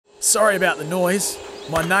Sorry about the noise.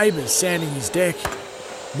 My neighbour's sanding his deck.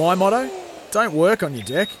 My motto? Don't work on your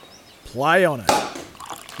deck. Play on it.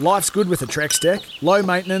 Life's good with a Trex deck. Low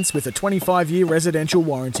maintenance with a 25-year residential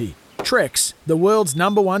warranty. Trex, the world's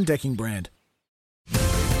 #1 decking brand.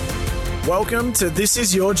 Welcome to This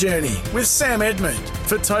Is Your Journey with Sam Edmund.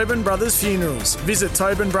 For Tobin Brothers Funerals, visit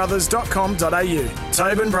tobinbrothers.com.au.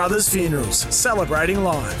 Tobin Brothers Funerals, celebrating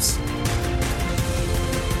lives.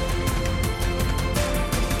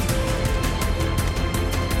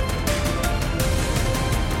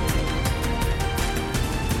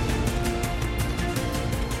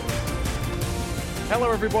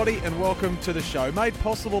 Hello everybody and welcome to the show, made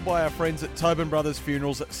possible by our friends at Tobin Brothers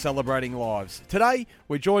Funerals, celebrating lives. Today,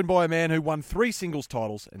 we're joined by a man who won 3 singles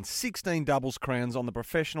titles and 16 doubles crowns on the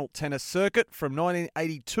professional tennis circuit from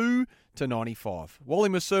 1982 to 95. Wally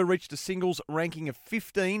Masur reached a singles ranking of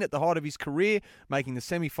 15 at the height of his career, making the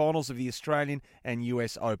semi-finals of the Australian and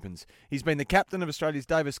US Opens. He's been the captain of Australia's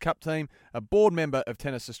Davis Cup team, a board member of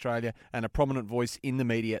Tennis Australia, and a prominent voice in the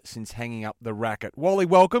media since hanging up the racket. Wally,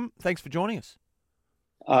 welcome. Thanks for joining us.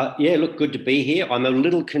 Look, good to be here. I'm a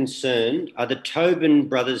little concerned. Are the Tobin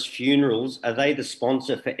Brothers Funerals, are they the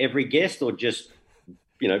sponsor for every guest or just,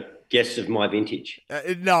 guests of my vintage?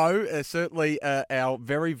 No, certainly our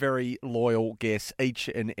very, very loyal guests each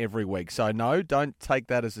and every week. So no, don't take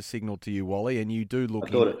that as a signal to you, Wally, and you do look...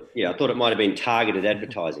 I thought it might have been targeted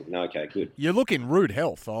advertising. No, okay, good. You look in rude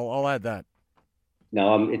health, I'll add that.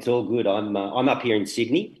 No, it's all good. I'm up here in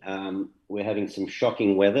Sydney. We're having some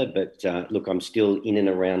shocking weather, but look, I'm still in and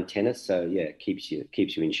around tennis, so yeah, it keeps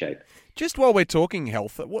you in shape. Just while we're talking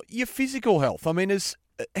health, your physical health, I mean,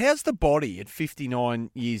 how's the body at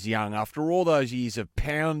 59 years young after all those years of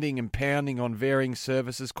pounding on varying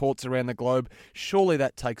surfaces, courts around the globe? Surely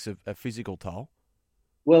that takes a physical toll.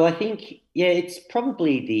 Well, I think, it's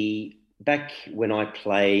probably back when I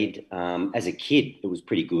played as a kid, it was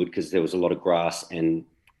pretty good because there was a lot of grass and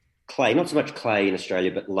clay, not so much clay in Australia,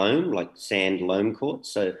 but loam, like sand loam courts.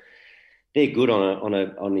 So they're good on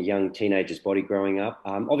a young teenager's body growing up.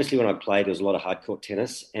 Obviously, when I played, there was a lot of hard court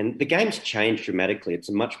tennis, and the game's changed dramatically. It's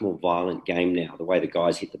a much more violent game now. The way the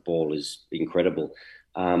guys hit the ball is incredible.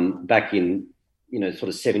 Back in sort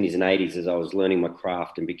of 70s and 80s, as I was learning my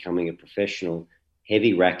craft and becoming a professional,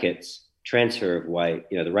 heavy rackets, transfer of weight.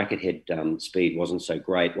 The racket head speed wasn't so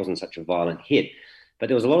great, wasn't such a violent hit, but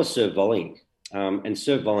there was a lot of serve volleying. And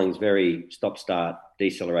serve volleying is very stop-start,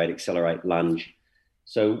 decelerate, accelerate, lunge.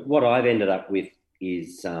 So what I've ended up with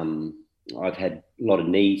is I've had a lot of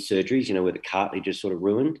knee surgeries, where the cartilage is sort of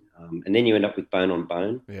ruined. And then you end up with bone on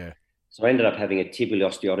bone. Yeah. So I ended up having a tibial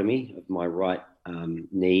osteotomy of my right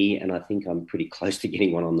knee, and I think I'm pretty close to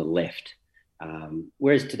getting one on the left.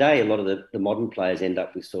 Whereas today, a lot of the modern players end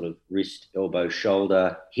up with sort of wrist, elbow,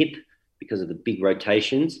 shoulder, hip because of the big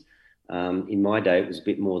rotations. In my day, it was a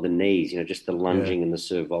bit more the knees, just the lunging and the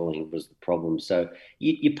serve volleying was the problem. So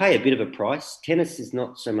you pay a bit of a price. Tennis is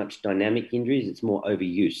not so much dynamic injuries, it's more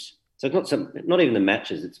overuse. So it's not even the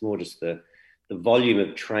matches, it's more just the volume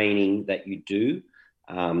of training that you do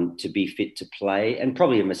to be fit to play, and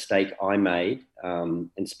probably a mistake I made, and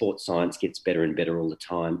sports science gets better and better all the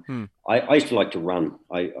time. I used to like to run.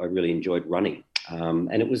 I really enjoyed running.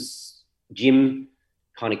 And it was gym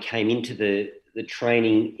kind of came into the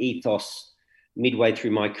training ethos midway through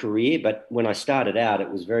my career. But when I started out, it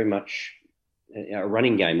was very much a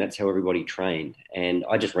running game. That's how everybody trained. And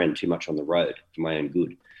I just ran too much on the road for my own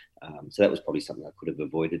good. So that was probably something I could have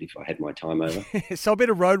avoided if I had my time over. So a bit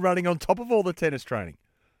of road running on top of all the tennis training.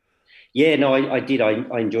 Yeah, no, I did.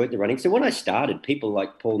 I enjoyed the running. So when I started, people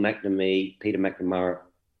like Paul McNamee, Peter McNamara,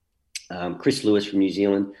 Chris Lewis from New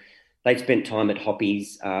Zealand, they'd spent time at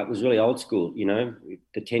Hoppies. It was really old school, the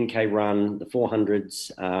 10K run, the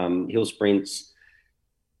 400s, hill sprints.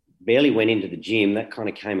 Barely went into the gym. That kind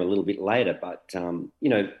of came a little bit later. But,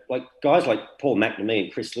 like guys like Paul McNamee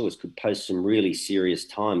and Chris Lewis could post some really serious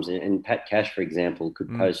times. And Pat Cash, for example, could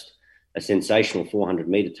post a sensational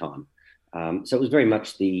 400-metre time. So it was very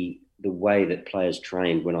much the way that players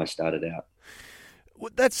trained when I started out.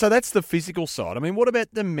 That's the physical side. I mean, what about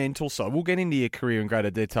the mental side? We'll get into your career in greater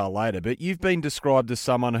detail later, but you've been described as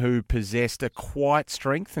someone who possessed a quiet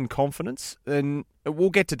strength and confidence, and we'll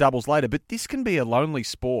get to doubles later, but this can be a lonely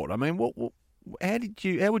sport. I mean,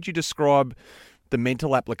 how would you describe the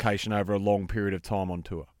mental application over a long period of time on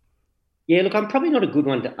tour? Yeah, look, I'm probably not a good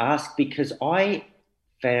one to ask because I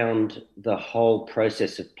found the whole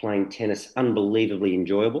process of playing tennis unbelievably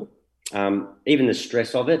enjoyable. Even the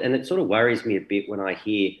stress of it. And it sort of worries me a bit when I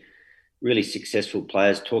hear really successful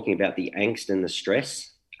players talking about the angst and the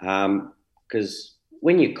stress. Because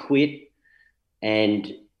when you quit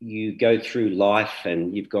and you go through life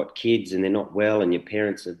and you've got kids and they're not well and your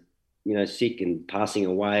parents are, sick and passing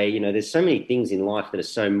away. There's so many things in life that are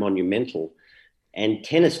so monumental. And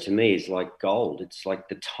tennis to me is like gold. It's like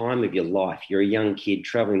the time of your life. You're a young kid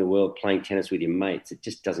traveling the world playing tennis with your mates. It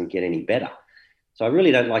just doesn't get any better. So I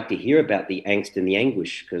really don't like to hear about the angst and the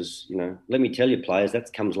anguish because, let me tell you, players,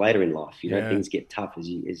 that comes later in life. Things get tough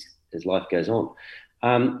as life goes on.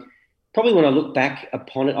 Probably when I look back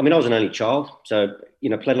upon it, I was an only child. So,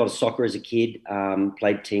 played a lot of soccer as a kid,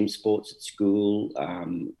 played team sports at school,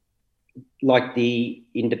 liked the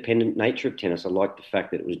independent nature of tennis. I liked the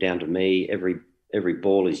fact that it was down to me. Every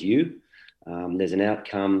ball is you. There's an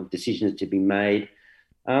outcome, decisions to be made.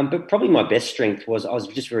 But probably my best strength was I was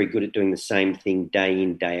just very good at doing the same thing day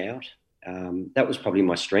in, day out. That was probably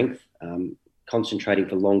my strength, concentrating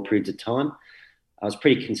for long periods of time. I was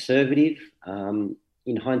pretty conservative.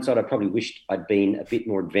 In hindsight, I probably wished I'd been a bit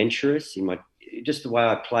more adventurous in just the way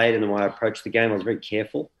I played and the way I approached the game. I was very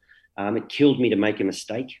careful. It killed me to make a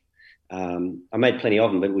mistake. I made plenty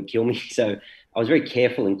of them, but it would kill me. So I was very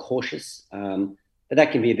careful and cautious. But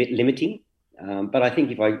that can be a bit limiting. But I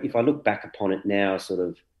think if I look back upon it now, sort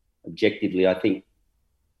of objectively, I think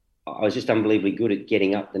I was just unbelievably good at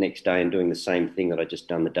getting up the next day and doing the same thing that I'd just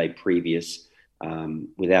done the day previous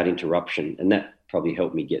without interruption. And that probably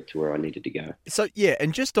helped me get to where I needed to go. So, yeah,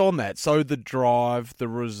 and just on that, so the drive, the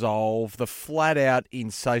resolve, the flat-out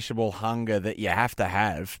insatiable hunger that you have to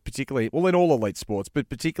have, particularly, well, in all elite sports, but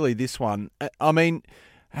particularly this one,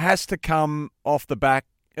 has to come off the back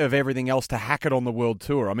of everything else to hack it on the world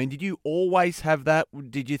tour. Did you always have that?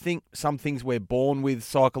 Did you think some things we're born with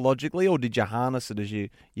psychologically, or did you harness it as you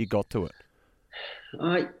got to it?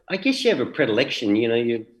 I guess you have a predilection.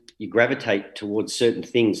 You gravitate towards certain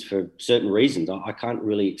things for certain reasons. I can't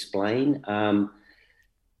really explain.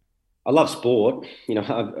 I love sport.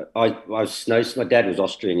 I was my dad was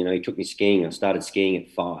Austrian. He took me skiing. I started skiing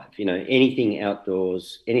at 5. Anything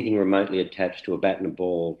outdoors, anything remotely attached to a bat and a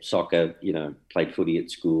ball, soccer. Played footy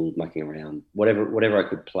at school, mucking around, whatever I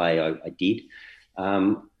could play, I did.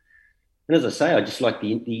 And as I say, I just like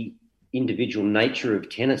the individual nature of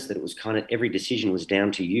tennis. That it was kind of every decision was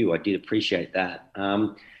down to you. I did appreciate that.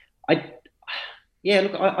 I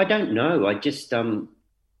don't know. I just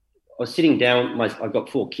I was sitting down. I've got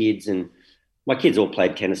 4 kids, and my kids all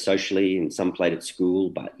played tennis socially, and some played at school.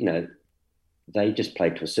 But they just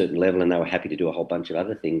played to a certain level, and they were happy to do a whole bunch of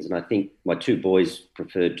other things. And I think my 2 boys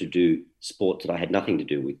preferred to do sports that I had nothing to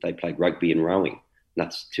do with. They played rugby and rowing. And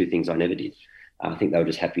that's 2 things I never did. I think they were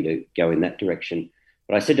just happy to go in that direction.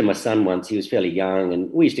 But I said to my son once, he was fairly young,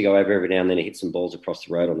 and we used to go over every now and then to hit some balls across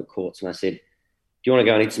the road on the courts. And I said, "Do you want to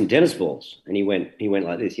go and hit some tennis balls?" And he went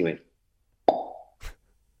like this. He went,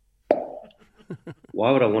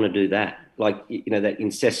 "Why would I want to do that?" Like, that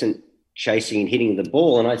incessant chasing and hitting the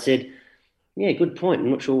ball. And I said, "Yeah, good point. I'm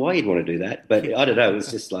not sure why you'd want to do that." But I don't know. It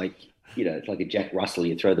was just like, it's like a Jack Russell.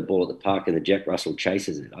 You throw the ball at the park and the Jack Russell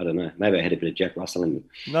chases it. I don't know. Maybe I had a bit of Jack Russell in me.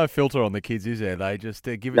 No filter on the kids, is there? They just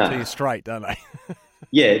give it to you straight, don't they?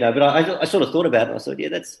 Yeah, no, but I sort of thought about it. I thought, yeah,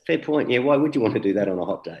 that's a fair point. Yeah, why would you want to do that on a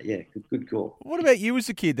hot day? Yeah, good call. What about you as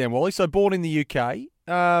a kid then, Wally? So born in the UK,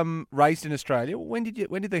 raised in Australia. When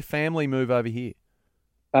did the family move over here?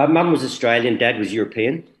 Mum was Australian, Dad was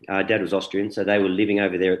European. Dad was Austrian, so they were living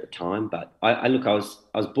over there at the time. But I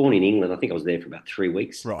was born in England. I think I was there for about 3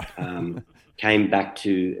 weeks. Right. Came back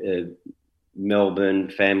to Melbourne.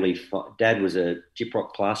 Family. Dad was a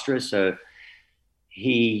gyprock plasterer, so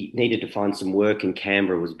he needed to find some work in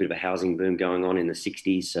Canberra. It was a bit of a housing boom going on in the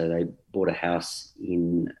 60s, so they bought a house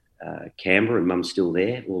in Canberra, and Mum's still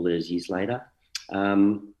there all those years later.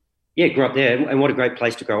 Grew up there, and what a great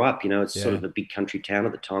place to grow up. It's sort of a big country town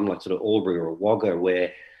at the time, like sort of Albury or Wagga,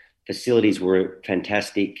 where facilities were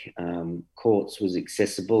fantastic, courts was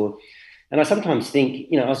accessible. And I sometimes think,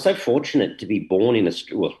 I was so fortunate to be born in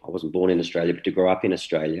Australia. Well, I wasn't born in Australia, but to grow up in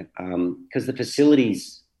Australia, because the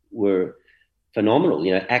facilities were phenomenal.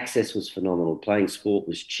 Access was phenomenal. Playing sport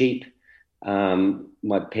was cheap.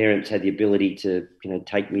 My parents had the ability to,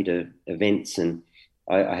 take me to events, and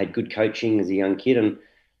I had good coaching as a young kid, and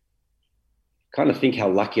kind of think how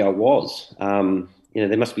lucky I was.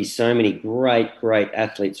 There must be so many great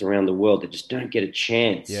athletes around the world that just don't get a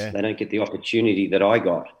chance. Yeah. They don't get the opportunity that I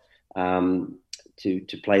got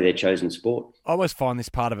to play their chosen sport. I always find this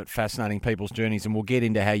part of it fascinating, people's journeys, and we'll get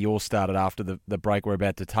into how yours started after the break we're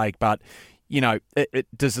about to take. But,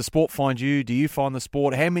 does the sport find you? Do you find the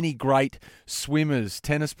sport? How many great swimmers,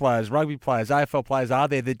 tennis players, rugby players, AFL players are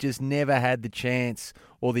there that just never had the chance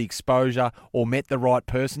or the exposure or met the right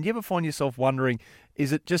person? Do you ever find yourself wondering,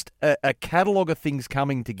 is it just a catalogue of things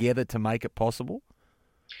coming together to make it possible?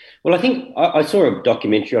 Well, I think I saw a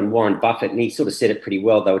documentary on Warren Buffett, and he sort of said it pretty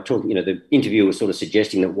well. They were talking, the interviewer was sort of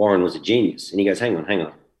suggesting that Warren was a genius, and he goes, "Hang on, hang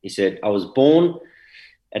on." He said, "I was born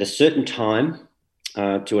at a certain time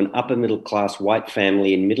to an upper middle class white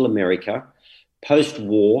family in Middle America. Post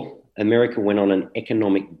war, America went on an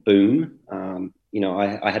economic boom.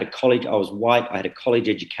 I had a college. I was white. I had a college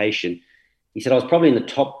education." He said, "I was probably in the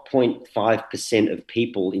top 0.5% of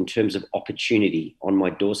people in terms of opportunity on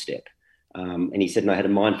my doorstep." And he said, "And I had a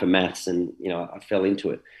mind for maths, and I fell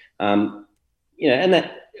into it." And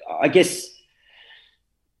that, I guess,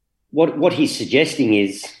 what he's suggesting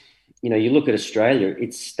is, you look at Australia,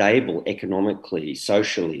 it's stable economically,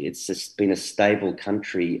 socially. It's just been a stable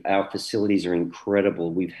country. Our facilities are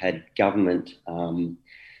incredible. We've had government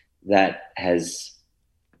that has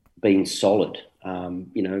been solid.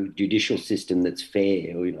 Judicial system that's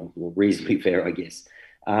fair, or reasonably fair, I guess.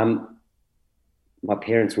 My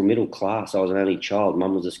parents were middle class. I was an only child.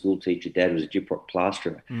 Mum was a school teacher. Dad was a gyprock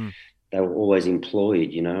plasterer. They were always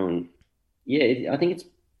employed, and I think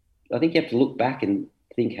you have to look back and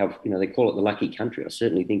think how, they call it the lucky country. I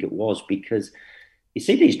certainly think it was, because you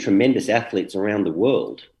see these tremendous athletes around the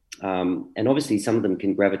world. And obviously some of them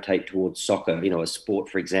can gravitate towards soccer, a sport,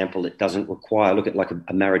 for example, that doesn't require, look at like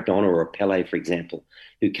a Maradona or a Pele, for example,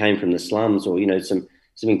 who came from the slums, or,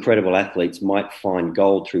 some incredible athletes might find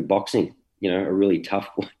gold through boxing, a really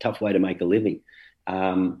tough way to make a living.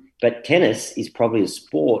 But tennis is probably a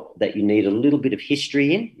sport that you need a little bit of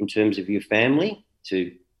history in terms of your family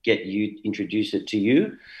to introduce it to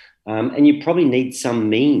you. And you probably need some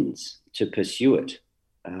means to pursue it.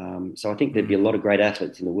 So I think there'd be a lot of great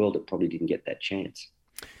athletes in the world that probably didn't get that chance.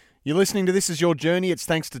 You're listening to This Is Your Journey. It's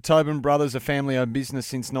thanks to Tobin Brothers, a family-owned business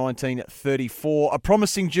since 1934. A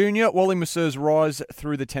promising junior, Wally Masur's rise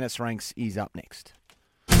through the tennis ranks is up next.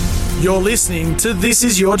 You're listening to This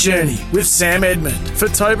Is Your Journey with Sam Edmund. For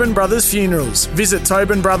Tobin Brothers Funerals, visit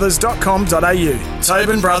tobinbrothers.com.au.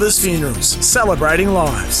 Tobin Brothers Funerals, celebrating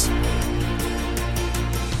lives.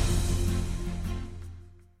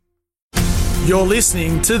 You're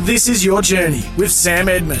listening to This Is Your Journey with Sam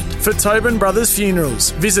Edmund. For Tobin Brothers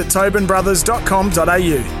Funerals, visit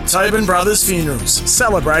tobinbrothers.com.au. Tobin Brothers Funerals,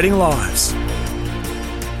 celebrating lives.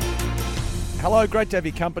 Hello, great to have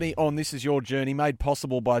your company on This Is Your Journey, made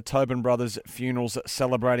possible by Tobin Brothers Funerals,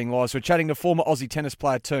 celebrating lives. We're chatting to former Aussie tennis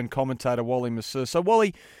player turned commentator Wally Masur. So,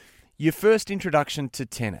 Wally, your first introduction to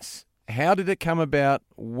tennis, how did it come about?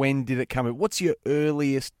 When did it come about? What's your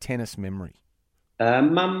earliest tennis memory?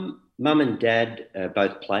 Mum and Dad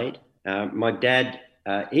both played. My dad,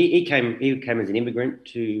 he came as an immigrant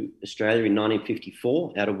to Australia in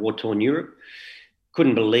 1954 out of war-torn Europe.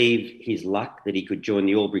 Couldn't believe his luck that he could join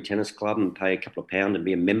the Albury Tennis Club and pay a couple of pounds and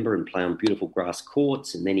be a member and play on beautiful grass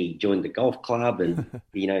courts. And then he joined the golf club and,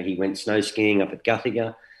 he went snow skiing up at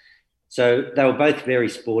Guthiga. So they were both very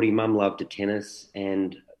sporty. Mum loved the tennis,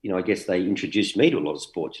 and, I guess they introduced me to a lot of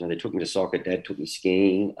sports. They took me to soccer, Dad took me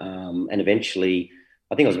skiing. And eventually,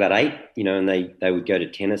 I think I was about 8, and they would go to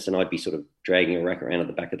tennis, and I'd be sort of dragging a racket around at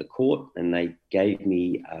the back of the court, and they gave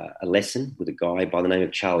me a lesson with a guy by the name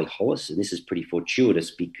of Charlie Hollis. And this is pretty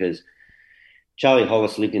fortuitous because Charlie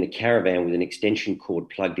Hollis lived in a caravan with an extension cord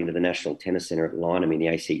plugged into the National Tennis Centre at Lyneham in the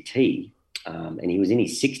ACT. And he was in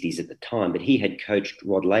his 60s at the time, but he had coached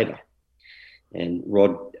Rod Laver. And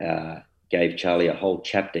Rod gave Charlie a whole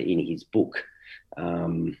chapter in his book,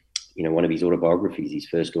 one of his autobiographies, his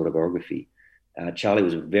first autobiography. Charlie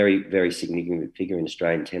was a very, very significant figure in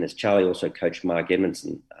Australian tennis. Charlie also coached Mark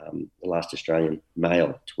Edmondson, the last Australian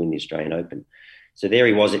male to win the Australian Open. So there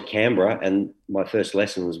he was at Canberra, and my first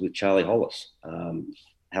lesson was with Charlie Hollis.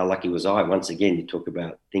 How lucky was I? Once again, you talk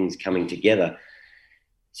about things coming together.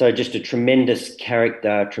 So just a tremendous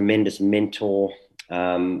character, tremendous mentor,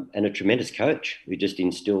 and a tremendous coach who just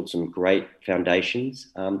instilled some great foundations.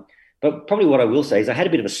 But probably what I will say is I had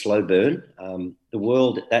a bit of a slow burn. The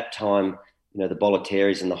world at that time, the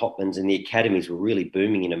Bolletieris and the Hopmans and the academies were really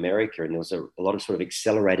booming in America. And there was a lot of sort of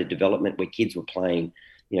accelerated development where kids were playing,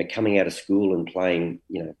 coming out of school and playing,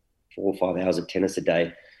 4 or 5 hours of tennis a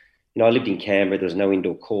day. I lived in Canberra. There was no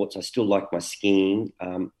indoor courts. I still liked my skiing.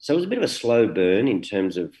 So it was a bit of a slow burn in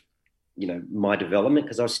terms of, my development,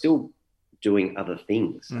 because I was still doing other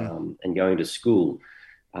things and going to school.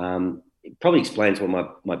 It probably explains why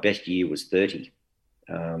my best year was 30.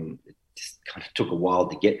 It just kind of took a while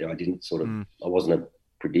to get there. I didn't I wasn't a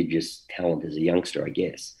prodigious talent as a youngster, I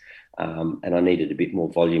guess. And I needed a bit more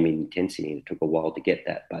volume and intensity, and it took a while to get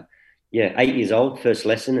that. But yeah, 8 years old, first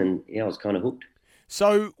lesson, and I was kind of hooked.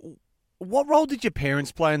 So What role did your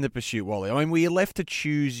parents play in the pursuit, Wally? I mean, were you left to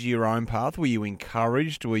choose your own path? Were you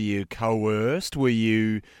encouraged? Were you coerced? Were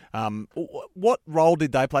you? What role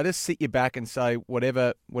did they play? Just sit you back and say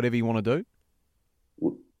whatever you want to do.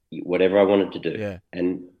 Whatever I wanted to do. Yeah.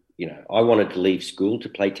 And I wanted to leave school to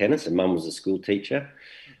play tennis, and Mum was a school teacher.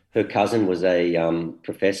 Her cousin was a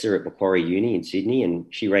professor at Macquarie Uni in Sydney, and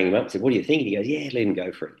she rang him up and said, "What do you think?" And he goes, "Yeah, let him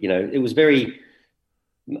go for it." It was very.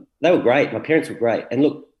 They were great. My parents were great, and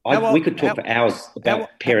look. We could talk for hours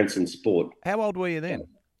about parents and sport. How old were you then?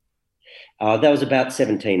 That was about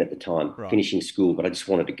 17 at the time, right. Finishing school, but I just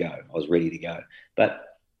wanted to go. I was ready to go.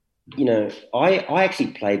 But, I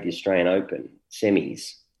actually played the Australian Open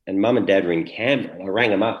semis, and Mum and Dad were in Canberra, and I rang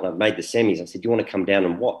them up and I'd made the semis. I said, "Do you want to come down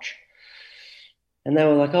and watch?" And they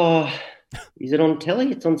were like, "Oh, is it on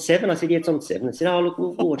telly? It's on 7." I said, "Yeah, it's on 7." I said, "Oh, look,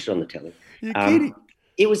 we'll watch it on the telly." You're kidding.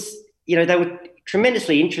 It was, they were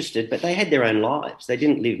tremendously interested, but they had their own lives. They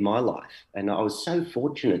didn't live my life. And I was so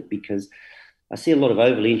fortunate because I see a lot of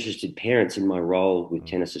overly interested parents in my role with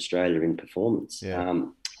Tennis Australia in performance. Yeah.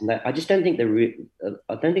 I just don't think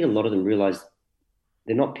I don't think a lot of them realise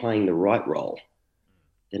they're not playing the right role.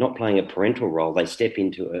 They're not playing a parental role. They step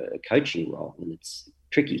into a coaching role, and it's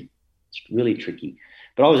tricky. It's really tricky.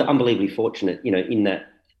 But I was unbelievably fortunate, in that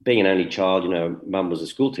being an only child, Mum was a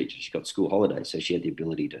school teacher. She got school holidays, so she had the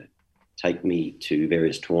ability to take me to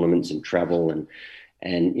various tournaments and travel and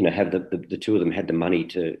have the two of them had the money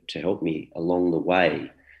to help me along the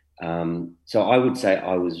way. So I would say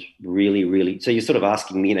I was really, really, so you're sort of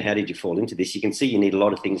asking me, how did you fall into this? You can see you need a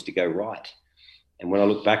lot of things to go right. And when I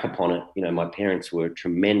look back upon it, my parents were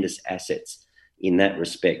tremendous assets in that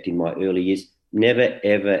respect in my early years. Never,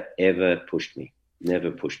 ever, ever pushed me.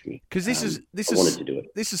 Never pushed me. Because I wanted to do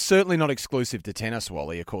it. This is certainly not exclusive to tennis,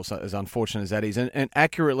 Wally, of course, as unfortunate as that is. And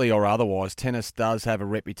accurately or otherwise, tennis does have a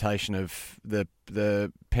reputation of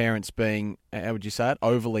the parents being, how would you say it,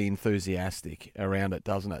 overly enthusiastic around it,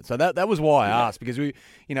 doesn't it? So that was why I asked, because you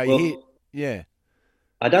hear, yeah.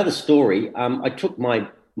 I know the story. I took my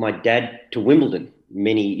dad to Wimbledon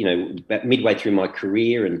about midway through my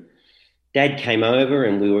career, and Dad came over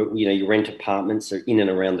and we were, you rent apartments in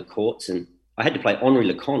and around the courts, and I had to play Henri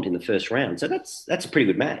Leconte in the first round. So that's a pretty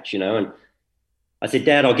good match, and I said,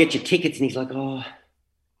 "Dad, I'll get you tickets." And he's like,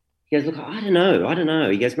 he goes, "Look, I don't know.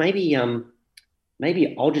 He goes, maybe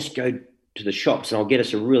I'll just go to the shops and I'll get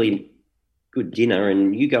us a really good dinner,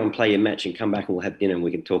 and you go and play your match and come back and we'll have dinner and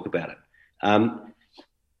we can talk about it."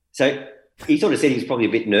 So he sort of said he was probably a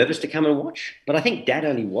bit nervous to come and watch, but I think Dad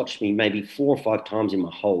only watched me maybe 4 or 5 times in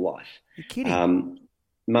my whole life. You're kidding.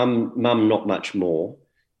 Mum, not much more.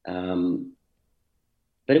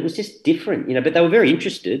 But it was just different, but they were very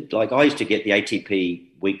interested. Like, I used to get the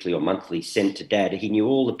ATP weekly or monthly sent to Dad. He knew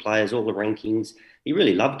all the players, all the rankings. He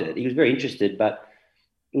really loved it. He was very interested, but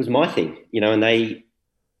it was my thing, and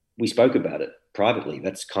we spoke about it privately.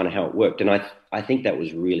 That's kind of how it worked. And I think that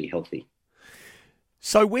was really healthy.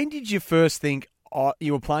 So when did you first think,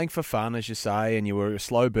 you were playing for fun, as you say, and you were a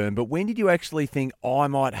slow burn, but when did you actually think, I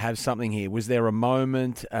might have something here? Was there a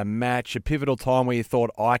moment, a match, a pivotal time where you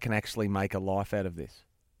thought, I can actually make a life out of this?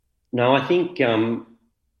 No, I think, my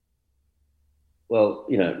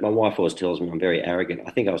wife always tells me I'm very arrogant.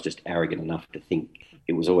 I think I was just arrogant enough to think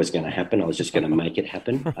it was always going to happen. I was just going to make it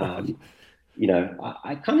happen.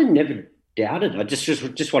 I kind of never doubted. I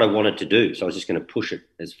just what I wanted to do. So I was just going to push it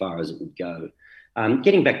as far as it would go.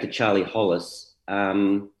 Getting back to Charlie Hollis,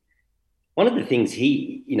 one of the things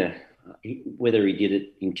whether he did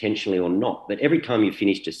it intentionally or not, but every time you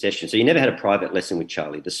finished a session, so you never had a private lesson with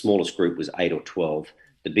Charlie. The smallest group was 8 or 12.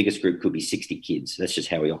 The biggest group could be 60 kids. That's just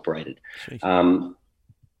how he operated.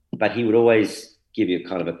 But he would always give you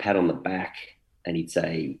kind of a pat on the back, and he'd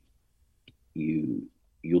say,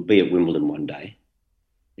 you'll be at Wimbledon one day.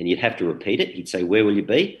 And you'd have to repeat it. He'd say, "Where will you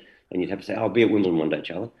be?" And you'd have to say, "I'll be at Wimbledon one day,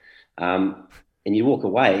 Charlie." And you walk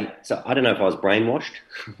away. So I don't know if I was brainwashed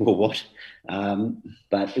or what,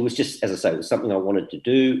 but it was just, as I say, it was something I wanted to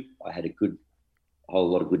do. I had a whole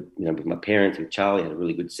lot of good, with my parents and Charlie, I had a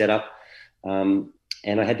really good setup.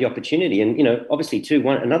 And I had the opportunity. And, obviously too,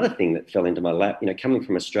 another thing that fell into my lap, coming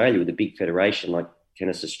from Australia with a big federation like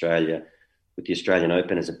Tennis Australia, with the Australian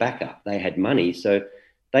Open as a backup, they had money. So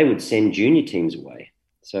they would send junior teams away.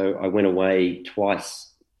 So I went away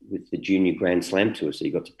twice with the junior Grand Slam tour. So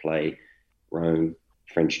you got to play Rome,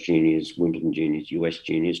 French juniors, Wimbledon juniors, US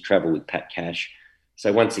juniors, travel with Pat Cash.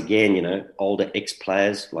 So once again, older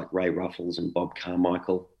ex-players like Ray Ruffles and Bob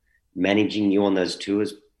Carmichael managing you on those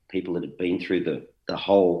tours, people that had been through the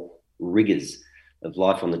whole rigours of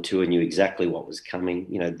life on the tour, knew exactly what was coming.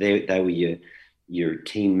 They were your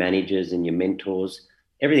team managers and your mentors.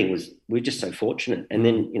 we were just so fortunate. And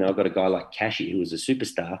then, I've got a guy like Cashy, who was a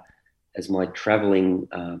superstar, as my traveling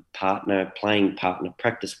partner, playing partner,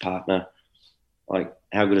 practice partner. Like,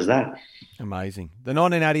 how good is that? Amazing. The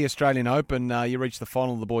 1980 Australian Open, you reached the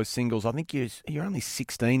final of the boys' singles. I think you're only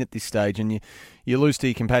 16 at this stage, and you lose to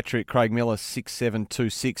your compatriot Craig Miller 6-7,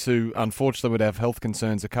 2-6, who unfortunately would have health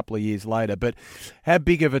concerns a couple of years later. But how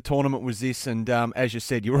big of a tournament was this? And as you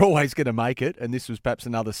said, you were always going to make it, and this was perhaps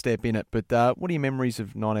another step in it. But what are your memories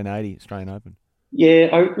of 1980 Australian Open? Yeah,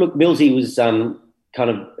 look, Millsy was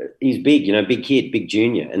he's big, big kid, big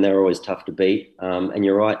junior, and they're always tough to beat. And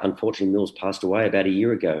you're right, unfortunately, Mills passed away about a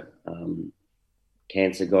year ago.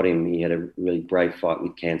 Cancer got him. He had a really brave fight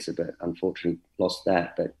with cancer, but unfortunately lost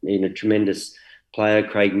that. But a tremendous player,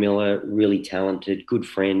 Craig Miller, really talented, good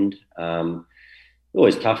friend.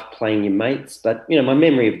 Always tough playing your mates. But, my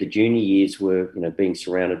memory of the junior years were, being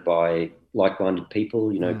surrounded by like-minded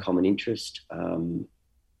people, common interest.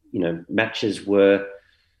 Matches were...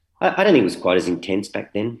 I don't think it was quite as intense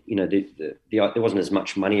back then. There wasn't as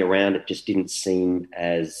much money around. It just didn't seem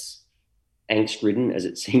as angst-ridden as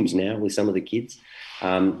it seems now with some of the kids.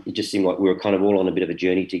 It just seemed like we were kind of all on a bit of a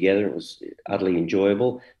journey together. It was utterly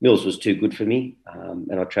enjoyable. Mills was too good for me,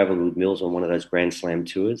 and I travelled with Mills on one of those Grand Slam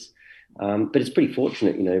tours. But it's pretty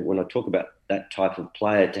fortunate, when I talk about that type of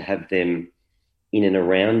player, to have them in and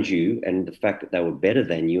around you, and the fact that they were better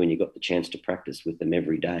than you and you got the chance to practice with them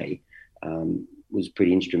every day, was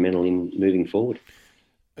pretty instrumental in moving forward.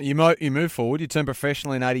 You move forward, you turn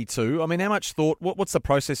professional in 82. I mean, how much thought, what's the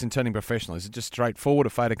process in turning professional? Is it just straightforward, a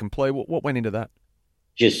fait accompli? What went into that?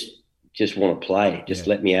 Just want to play. Just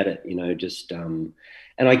let me at it, and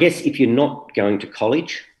I guess if you're not going to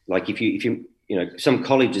college, like if you some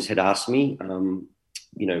colleges had asked me,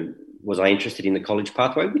 was I interested in the college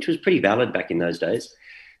pathway, which was pretty valid back in those days.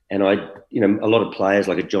 And a lot of players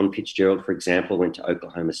like a John Fitzgerald, for example, went to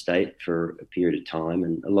Oklahoma State for a period of time,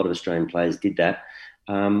 and a lot of Australian players did that.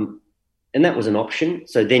 And that was an option.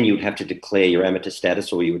 So then you would have to declare your amateur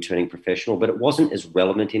status or you were turning professional, but it wasn't as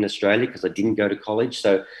relevant in Australia because I didn't go to college.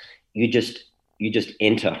 So you just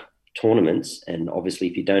enter tournaments, and obviously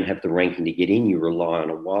if you don't have the ranking to get in, you rely on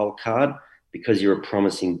a wild card. Because you're a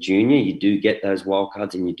promising junior, you do get those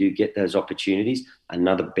wildcards and you do get those opportunities.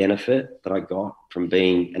 Another benefit that I got from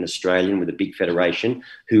being an Australian with a big federation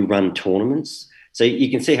who run tournaments. So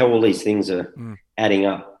you can see how all these things are adding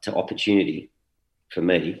up to opportunity for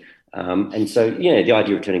me. And so, the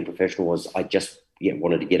idea of turning professional was I just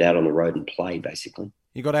wanted to get out on the road and play, basically.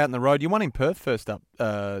 You got out on the road. You won in Perth first up,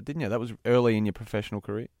 didn't you? That was early in your professional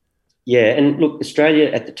career. Yeah, and look, Australia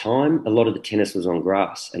at the time, a lot of the tennis was on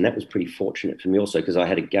grass, and that was pretty fortunate for me also because I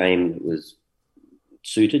had a game that was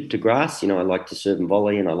suited to grass. I like to serve and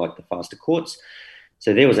volley, and I like the faster courts.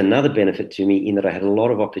 So there was another benefit to me in that I had a lot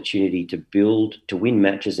of opportunity to win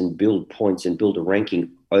matches and build points and build a ranking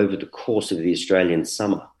over the course of the Australian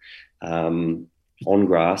summer on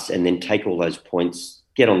grass, and then take all those points,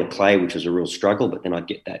 get on the clay, which was a real struggle, but then I'd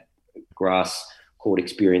get that grass court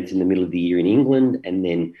experience in the middle of the year in England, and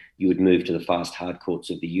then you would move to the fast hard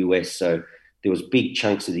courts of the US. So there was big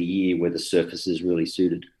chunks of the year where the surfaces really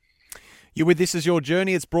suited. You're with This Is Your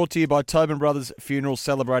Journey. It's brought to you by Tobin Brothers Funerals,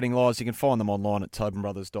 celebrating lives. You can find them online at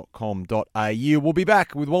tobinbrothers.com.au. We'll be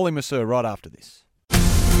back with Wally Masur right after this.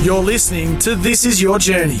 You're listening to This Is Your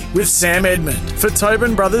Journey with Sam Edmund. For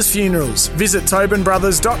Tobin Brothers Funerals, visit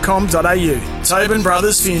tobinbrothers.com.au. Tobin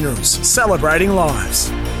Brothers Funerals, celebrating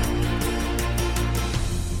lives.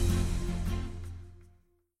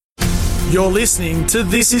 You're listening to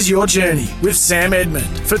This Is Your Journey with Sam Edmund.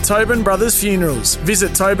 For Tobin Brothers Funerals,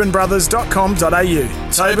 visit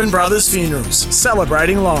tobinbrothers.com.au. Tobin Brothers Funerals,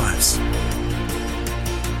 celebrating lives.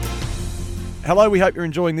 Hello, we hope you're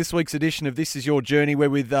enjoying this week's edition of This Is Your Journey. We're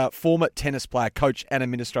with former tennis player, coach and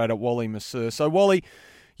administrator Wally Masur. So Wally,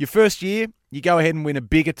 your first year, you go ahead and win a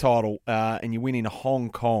bigger title and you win in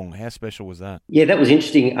Hong Kong. How special was that? Yeah, that was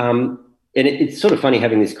interesting. And it's sort of funny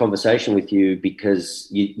having this conversation with you because,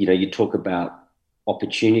 you talk about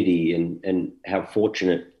opportunity and how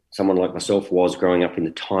fortunate someone like myself was growing up in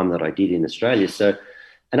the time that I did in Australia. So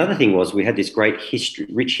another thing was we had this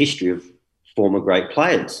rich history of former great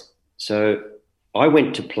players. So I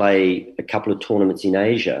went to play a couple of tournaments in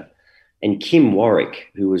Asia, and Kim Warwick,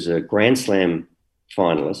 who was a Grand Slam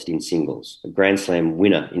finalist in singles, a Grand Slam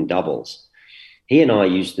winner in doubles, he and I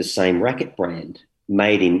used the same racket brand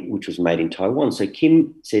which was made in Taiwan. So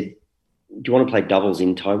Kim said, do you want to play doubles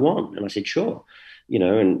in Taiwan? And I said, sure.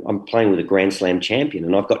 And I'm playing with a Grand Slam champion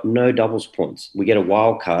and I've got no doubles points. We get a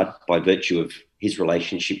wild card by virtue of his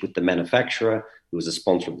relationship with the manufacturer who was a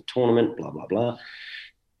sponsor of the tournament, blah, blah, blah.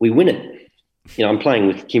 We win it. I'm playing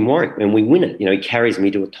with Kim Warwick and we win it. He carries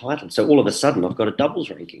me to a title. So all of a sudden I've got a doubles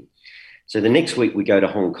ranking. So the next week we go to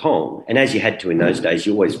Hong Kong. And as you had to in those days,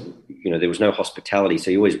 you always, there was no hospitality.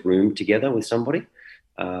 So you always roomed together with somebody.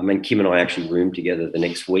 And Kim and I actually roomed together the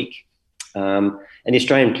next week. And the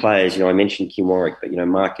Australian players, I mentioned Kim Warwick, but,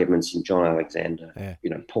 Mark Edmondson, John Alexander,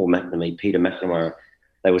 Paul McNamee, Peter McNamara,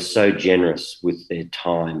 they were so generous with their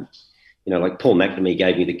time. Like Paul McNamee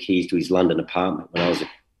gave me the keys to his London apartment when I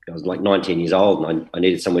was like 19 years old and I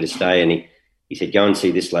needed somewhere to stay. And he said, go and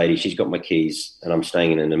see this lady. She's got my keys and I'm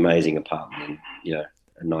staying in an amazing apartment in,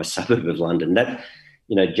 a nice suburb of London. That,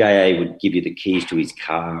 JA would give you the keys to his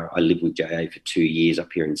car. I lived with JA for 2 years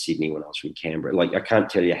up here in Sydney when I was from Canberra. Like, I can't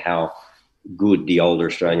tell you how good the older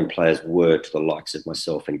Australian players were to the likes of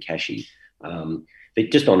myself and Cashy. But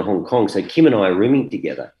just on Hong Kong, so Kim and I are rooming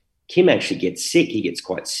together. Kim actually gets sick. He gets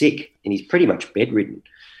quite sick and he's pretty much bedridden.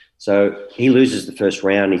 So he loses the first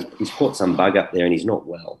round. He's caught some bug up there and he's not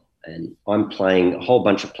well. And I'm playing a whole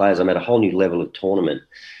bunch of players. I'm at a whole new level of tournament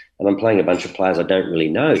and I'm playing a bunch of players I don't really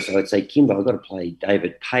know. So I'd say, Kimbo, I've got to play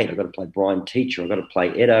David Pate. I've got to play Brian Teacher. I've got to play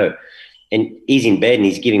Edo. And he's in bed and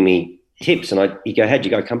he's giving me tips. And he'd go, how'd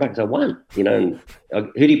you go? Come back. I won, and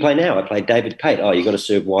who do you play now? I played David Pate. Oh, you got to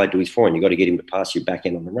serve wide to his forehand. You got to get him to pass your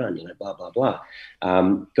backhand on the run, blah, blah, blah.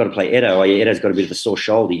 Got to play Edo. Oh, yeah, Edo's got a bit of a sore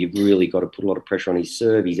shoulder. You've really got to put a lot of pressure on his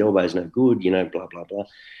serve. His elbow's no good, blah, blah, blah.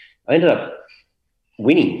 I ended up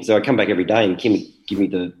winning. So I come back every day and Kim would give me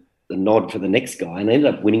the nod for the next guy and I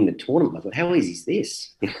ended up winning the tournament. I thought, how easy is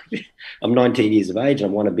this? I'm 19 years of age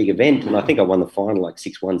and I won a big event and I think I won the final like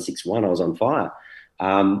 6-1, 6-1. I was on fire.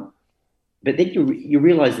 But then you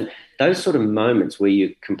realise that those sort of moments where you're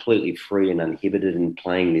completely free and uninhibited and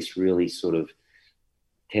playing this really sort of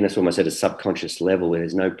tennis almost at a subconscious level where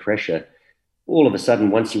there's no pressure, all of a sudden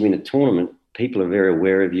once you win a tournament, people are very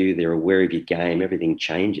aware of you, they're aware of your game, everything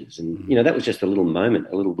changes. And, that was just a little moment,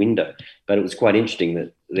 a little window. But it was quite interesting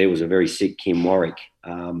that there was a very sick Kim Warwick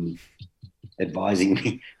advising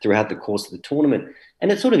me throughout the course of the tournament.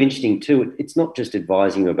 And it's sort of interesting too. It's not just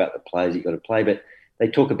advising you about the players you've got to play, but they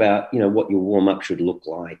talk about, what your warm-up should look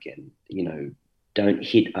like and, don't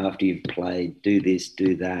hit after you've played, do this,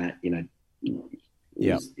 do that,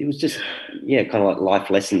 It was just, kind of like life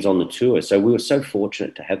lessons on the tour. So we were so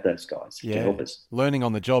fortunate to have those guys to help us. Learning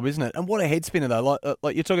on the job, isn't it? And what a head spinner, though.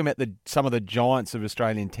 Like you're talking about some of the giants of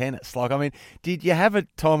Australian tennis. Like, I mean, did you have a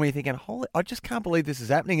time where you're thinking, holy, I just can't believe this is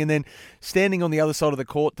happening? And then standing on the other side of the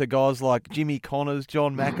court to guys like Jimmy Connors,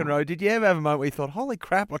 John McEnroe, did you ever have a moment where you thought, holy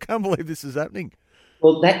crap, I can't believe this is happening?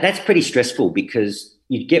 Well, that's pretty stressful because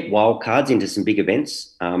you'd get wild cards into some big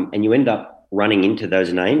events and you end up running into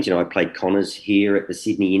those names. I played Connors here at the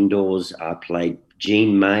Sydney Indoors. I played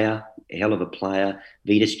Gene Mayer, a hell of a player,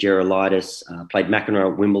 Vitas Gerulaitis, played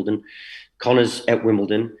McEnroe at Wimbledon, Connors at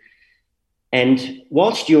Wimbledon. And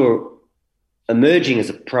whilst you're emerging as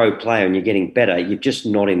a pro player and you're getting better, you're just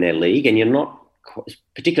not in their league and you're not,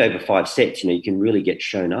 particularly over 5 sets, you can really get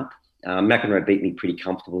shown up. McEnroe beat me pretty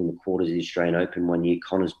comfortable in the quarters of the Australian Open one year.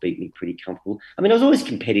 Connors beat me pretty comfortable. I mean, I was always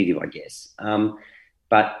competitive, I guess,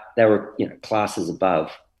 but they were, classes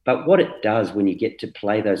above. But what it does when you get to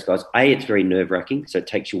play those guys, it's very nerve-wracking, so it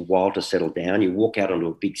takes you a while to settle down. You walk out onto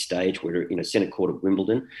a big stage where, centre court at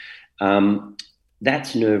Wimbledon.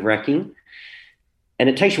 That's nerve-wracking. And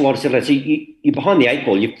it takes you a while to settle down. So you're behind the 8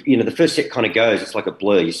 ball. The first set kind of goes. It's like a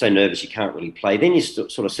blur. You're so nervous you can't really play. Then you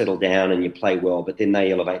sort of settle down and you play well, but then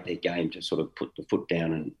they elevate their game to sort of put the foot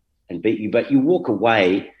down and beat you. But you walk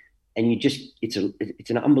away and it's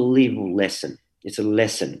an unbelievable lesson. It's a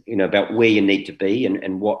lesson, about where you need to be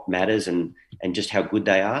and what matters and just how good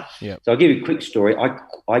they are. Yep. So I'll give you a quick story.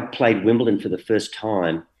 I played Wimbledon for the first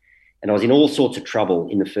time and I was in all sorts of trouble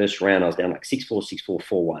in the first round. I was down like 6-4, 6-4,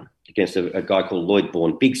 4-1 against a guy called Lloyd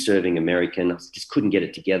Bourne, big serving American. I just couldn't get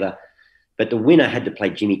it together. But the winner had to play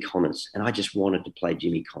Jimmy Connors, and I just wanted to play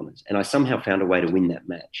Jimmy Connors. And I somehow found a way to win that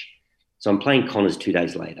match. So I'm playing Connors 2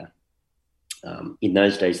 days later. In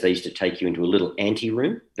those days, they used to take you into a little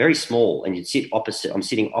ante-room, very small, and you'd sit opposite. I'm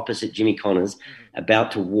sitting opposite Jimmy Connors,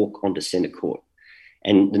 about to walk onto centre court.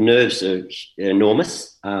 And the nerves are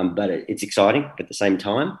enormous, but it's exciting at the same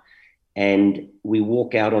time. And we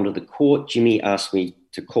walk out onto the court. Jimmy asked me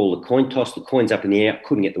to call the coin toss. The coin's up in the air.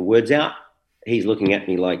 Couldn't get the words out. He's looking at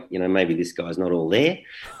me like, maybe this guy's not all there.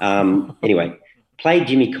 Anyway, played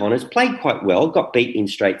Jimmy Connors, played quite well, got beat in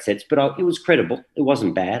straight sets, but it was credible. It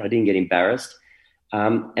wasn't bad. I didn't get embarrassed.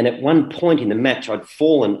 And at one point in the match, I'd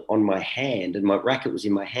fallen on my hand and my racket was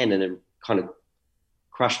in my hand and it kind of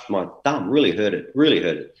crushed my thumb, really hurt it.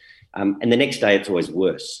 And the next day it's always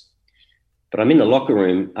worse. But I'm in the locker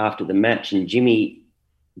room after the match and Jimmy's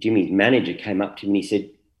manager came up to me and he said,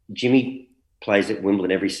 Jimmy, plays at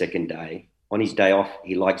Wimbledon every second day. On his day off,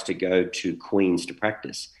 he likes to go to Queen's to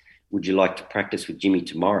practice. Would you like to practice with Jimmy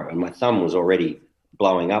tomorrow? And my thumb was already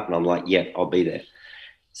blowing up, and I'm like, yeah, I'll be there.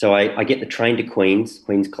 So I get the train to Queen's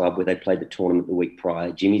Club, where they played the tournament the week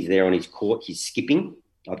prior. Jimmy's there on his court. He's skipping.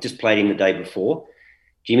 I've just played him the day before.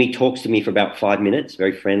 Jimmy talks to me for about 5 minutes,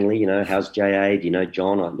 very friendly. You know, how's JA? Do you know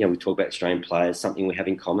John? We talk about Australian players, something we have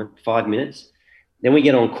in common. 5 minutes. Then we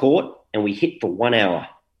get on court and we hit for 1 hour.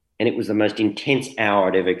 And it was the most intense hour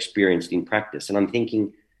I'd ever experienced in practice. And I'm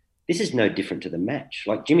thinking, this is no different to the match.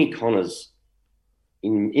 Like Jimmy Connors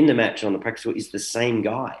in the match on the practice court is the same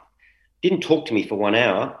guy. Didn't talk to me for 1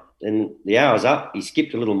 hour. And the hour's up. He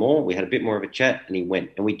skipped a little more. We had a bit more of a chat and he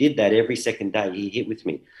went. And we did that every second day. He hit with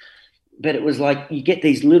me. But it was like you get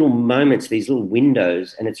these little moments, these little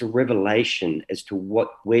windows, and it's a revelation as to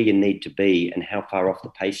where you need to be and how far off the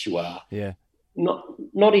pace you are. Yeah. Not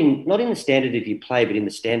in the standard of your play, but in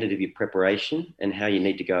the standard of your preparation and how you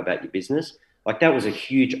need to go about your business. Like that was a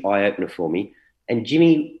huge eye opener for me. And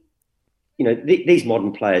Jimmy, these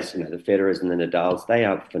modern players, the Federers and the Nadals, they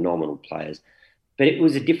are phenomenal players. But it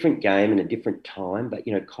was a different game and a different time. But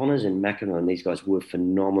Connors and McEnroe and these guys were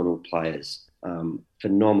phenomenal players.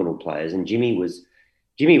 And Jimmy was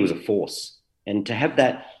a force. And to have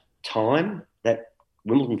that time, that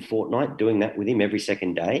Wimbledon fortnight, doing that with him every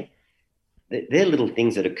second day, they're little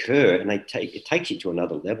things that occur, and it takes you to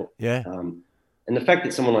another level. Yeah. And the fact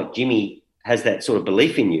that someone like Jimmy has that sort of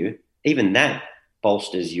belief in you, even that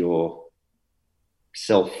bolsters your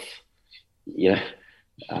your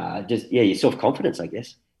self-confidence, I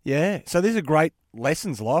guess. Yeah. So these are great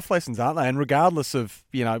lessons, life lessons, aren't they? And regardless of,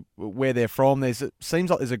 where they're from, it seems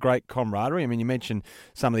like there's a great camaraderie. I mean, you mentioned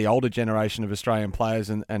some of the older generation of Australian players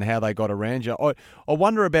and how they got around you. I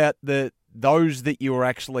wonder about those that you were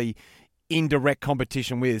actually in direct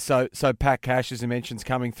competition with. So Pat Cash, as he mentions,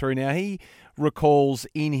 coming through now. He recalls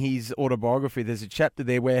in his autobiography, there's a chapter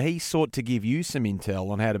there where he sought to give you some intel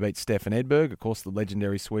on how to beat Stefan Edberg, of course, the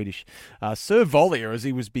legendary Swedish serve volleyer, as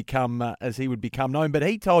he would become known. But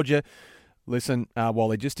he told you, listen,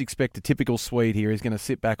 Wally, just expect a typical Swede here. He's going to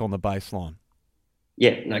sit back on the baseline.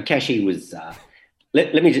 Yeah, no, Cashy was.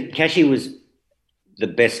 Cashy was the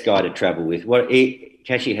best guy to travel with.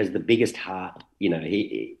 Cashy has the biggest heart.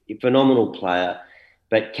 He phenomenal player,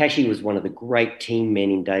 but Cashy was one of the great team men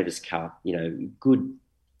in Davis Cup. Good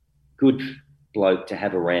bloke to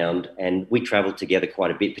have around, and we travelled together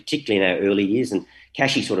quite a bit, particularly in our early years. And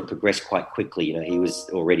Cashy sort of progressed quite quickly. He was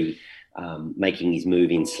already making his move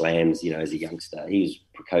in slams. As a youngster, he was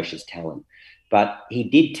precocious talent. But he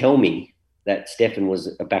did tell me that Stefan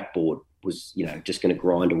was a backboard, was just going to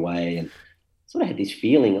grind away and. Sort of had this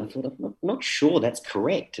feeling. I thought, I'm not sure that's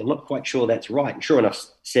correct. I'm not quite sure that's right. And sure enough,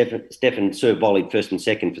 Stefan serve volleyed first and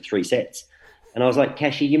second for 3 sets. And I was like,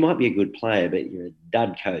 Cashy, you might be a good player, but you're a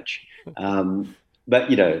dud coach. But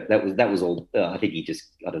that was all. I think he just,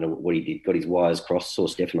 I don't know what he did, got his wires crossed, saw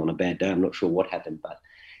Stefan on a bad day. I'm not sure what happened, but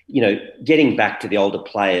getting back to the older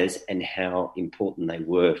players and how important they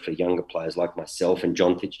were for younger players like myself and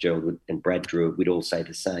John Fitzgerald and Brad Drew, we'd all say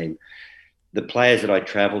the same. The players that I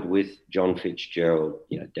travelled with, John Fitzgerald,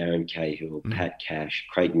 Darren Cahill, Pat Cash,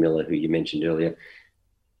 Craig Miller, who you mentioned earlier,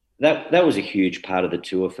 that was a huge part of the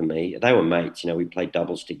tour for me. They were mates. We played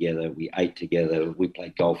doubles together. We ate together. We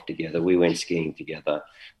played golf together. We went skiing together.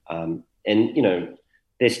 And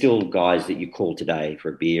they're still guys that you call today for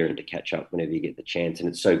a beer and to catch up whenever you get the chance. And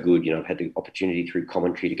it's so good. I've had the opportunity through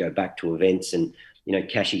commentary to go back to events and,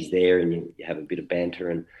 Cashy's there and you have a bit of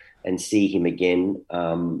banter and see him again.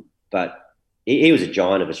 But he was a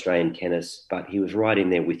giant of Australian tennis, but he was right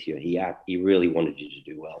in there with you. He really wanted you to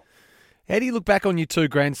do well. How do you look back on your 2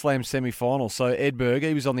 Grand Slam semi-finals? So Edberg,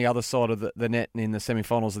 he was on the other side of the net in the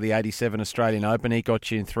semi-finals of the '87 Australian Open. He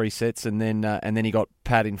got you in 3 sets, and then he got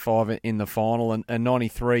Pat in 5 in the final. And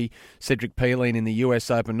 '93, Cedric Peeline in the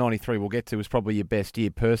US Open. '93, we'll get to, was probably your best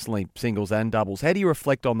year personally, singles and doubles. How do you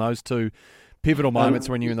reflect on those 2 pivotal moments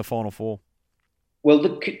when you're in the Final Four? Well, the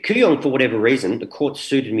Kooyong, for whatever reason, the court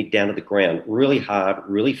suited me down to the ground, really hard,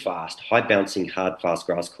 really fast, high bouncing, hard, fast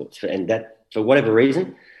grass courts. And that, for whatever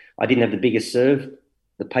reason, I didn't have the biggest serve.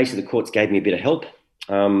 The pace of the courts gave me a bit of help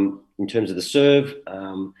in terms of the serve.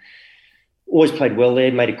 Always played well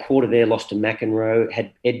there, made a quarter there, lost to McEnroe,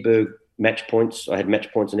 had Edberg match points. I had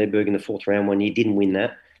match points on Edberg in the 4th round one year, didn't win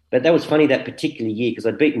that. But that was funny that particular year because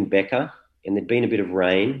I'd beaten Becker and there'd been a bit of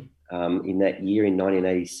rain. In that year in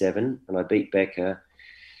 1987, and I beat Becker,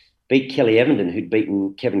 beat Kelly Evenden, who'd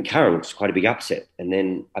beaten Kevin Curran, which was quite a big upset. And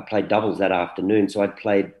then I played doubles that afternoon. So I'd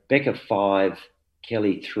played Becker 5,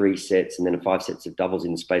 Kelly 3 sets, and then 5 sets of doubles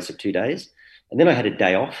in the space of 2 days. And then I had a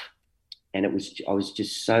day off. and I was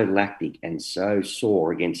just so lactic and so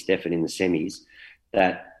sore against Stefan in the semis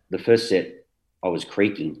that the first set I was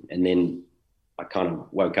creaking, and then I kind of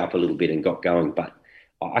woke up a little bit and got going, but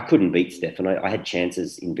I couldn't beat Stefan. I had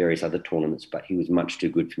chances in various other tournaments, but he was much too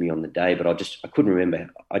good for me on the day. But I couldn't remember.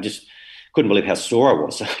 I just couldn't believe how sore I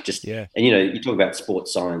was. And you talk about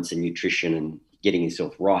sports science and nutrition and getting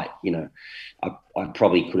yourself right. I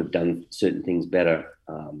probably could have done certain things better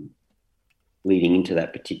leading into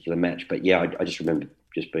that particular match. But yeah, I just remember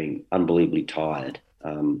just being unbelievably tired,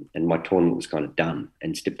 and my tournament was kind of done.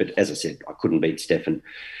 But as I said, I couldn't beat Stefan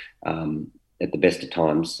at the best of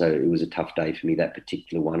times, so it was a tough day for me, that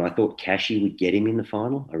particular one. I thought Cashy would get him in the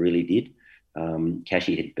final. I really did.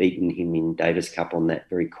 Cashy had beaten him in Davis Cup on that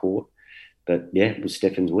very court. But yeah, it was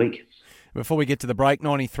Stefan's week. Before we get to the break,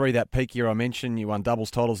 93, that peak year I mentioned, you won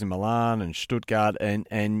doubles titles in Milan and Stuttgart,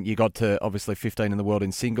 and you got to obviously 15 in the world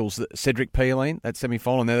in singles. Cedric Pioline, that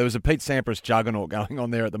semi-final. Now, there was a Pete Sampras juggernaut going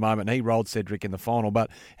on there at the moment. He rolled Cedric in the final,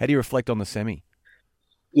 but how do you reflect on the semi?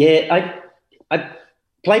 Yeah, I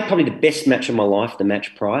played probably the best match of my life, the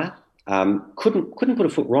match prior. Couldn't put a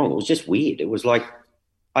foot wrong. It was just weird. It was like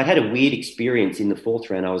I'd had a weird experience in the fourth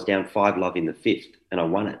round. I was down 5-love in the fifth, and I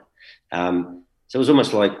won it. So it was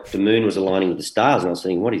almost like the moon was aligning with the stars, and I was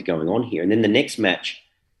thinking, what is going on here? And then the next match,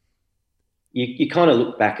 you kind of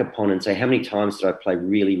look back upon and say, how many times did I play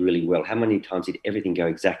really, really well? How many times did everything go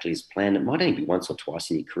exactly as planned? It might only be once or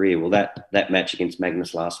twice in your career. Well, that match against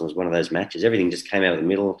Magnus Larsson was one of those matches. Everything just came out of the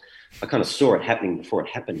middle. I kind of saw it happening before it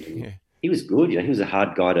happened. And he was good. He was a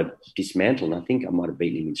hard guy to dismantle, and I think I might have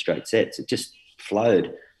beaten him in straight sets. It just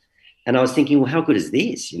flowed. And I was thinking, well, how good is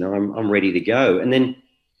this? I'm ready to go. And then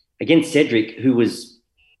against Cedric, who was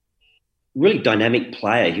really dynamic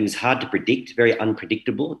player, he was hard to predict, very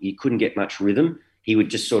unpredictable. You couldn't get much rhythm. He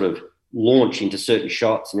would just sort of launch into certain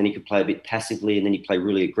shots, and then he could play a bit passively, and then he'd play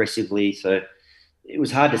really aggressively. So it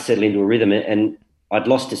was hard to settle into a rhythm. And I'd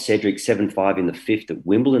lost to Cedric 7-5 in the fifth at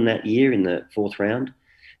Wimbledon that year in the fourth round.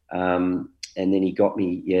 And then he got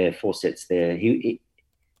me, 4 sets there. He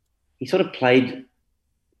sort of played,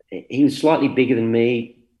 he was slightly bigger than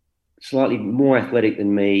me, slightly more athletic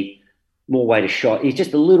than me, more weight of shot. He's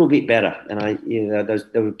just a little bit better. And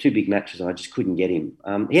there were 2 big matches and I just couldn't get him.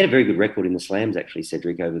 He had a very good record in the slams, actually,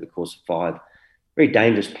 Cedric, over the course of 5. Very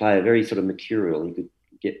dangerous player, very sort of mercurial. He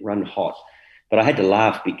could run hot. But I had to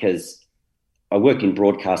laugh because I worked in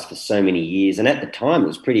broadcast for so many years. And at the time, it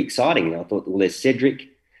was pretty exciting. I thought, well, there's Cedric,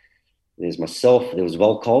 there's myself, there was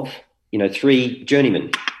Volkov, 3 journeymen.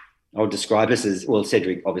 I would describe us as, well,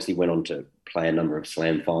 Cedric obviously went on to play a number of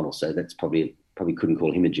slam finals, so that's probably couldn't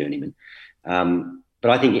call him a journeyman. But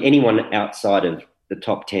I think anyone outside of the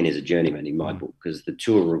top 10 is a journeyman in my book, because the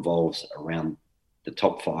tour revolves around the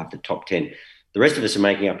top 5, the top 10. The rest of us are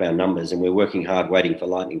making up our numbers, and we're working hard waiting for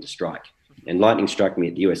lightning to strike. And lightning struck me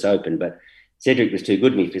at the US Open, but Cedric was too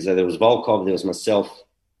good for me because there was Volkov, there was myself,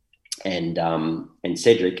 and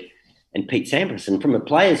Cedric, and Pete Sampras. And from a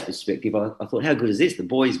player's perspective, I thought, how good is this? The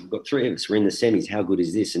boys, we've got 3 of us, we're in the semis. How good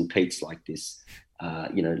is this? And Pete's like this,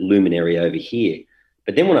 luminary over here.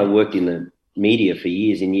 But then when I worked in the media for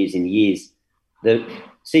years and years and years, the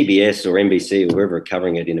CBS or NBC or whoever are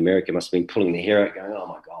covering it in America must have been pulling their hair out going, oh,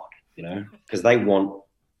 my God, because they want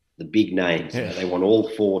the big names. Yeah. They want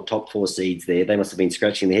all top 4 seeds there. They must have been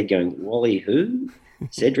scratching their head going, Wally, who?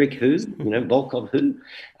 Cedric, who? Volkov, who?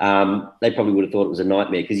 They probably would have thought it was a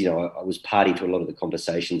nightmare because, I was party to a lot of the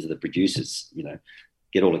conversations of the producers,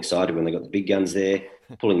 get all excited when they got the big guns there,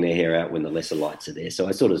 pulling their hair out when the lesser lights are there. So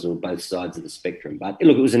I sort of saw both sides of the spectrum. But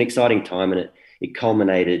look, it was an exciting time, and it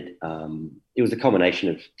culminated. It was a culmination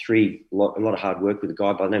of a lot of hard work with a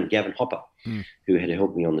guy by the name of Gavin Hopper, who had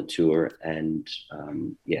helped me on the tour. And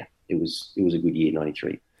it was a good year,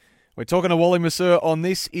 93. We're talking to Wally Masur on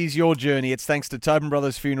This Is Your Journey. It's thanks to Tobin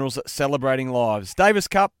Brothers Funerals, celebrating lives. Davis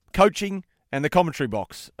Cup, coaching, and the commentary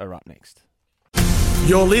box are up next.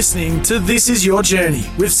 You're listening to This Is Your Journey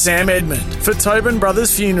with Sam Edmund. For Tobin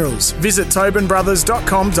Brothers Funerals, visit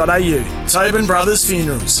tobinbrothers.com.au. Tobin Brothers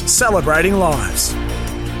Funerals, celebrating lives.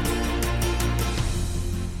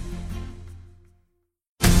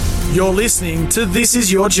 You're listening to This Is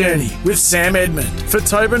Your Journey with Sam Edmund. For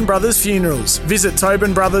Tobin Brothers Funerals, visit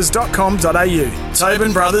tobinbrothers.com.au.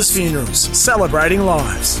 Tobin Brothers Funerals, celebrating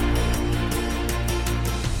lives.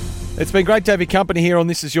 It's been great to have your company here on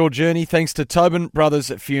This Is Your Journey. Thanks to Tobin Brothers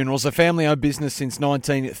Funerals, a family-owned business since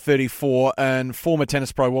 1934, and former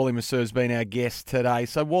tennis pro Wally Masur has been our guest today.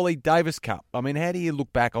 So, Wally, Davis Cup, how do you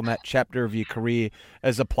look back on that chapter of your career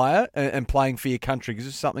as a player and playing for your country? Because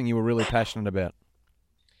it's something you were really passionate about.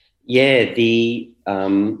 Yeah,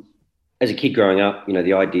 as a kid growing up,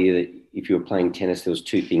 the idea that if you were playing tennis, there was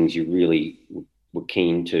two things you really were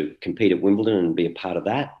keen to compete at Wimbledon and be a part of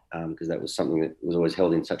that, because that was something that was always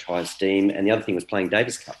held in such high esteem. And the other thing was playing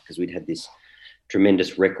Davis Cup, because we'd had this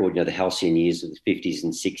tremendous record, the halcyon years of the 50s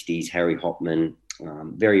and 60s, Harry Hopman,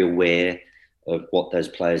 very aware of what those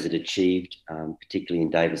players had achieved, particularly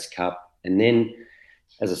in Davis Cup. And then,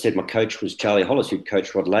 as I said, my coach was Charlie Hollis, who'd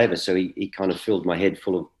coached Rod Laver, so he kind of filled my head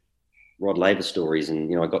full of Rod Laver stories.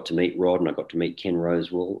 And, I got to meet Rod and I got to meet Ken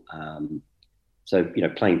Rosewall. So,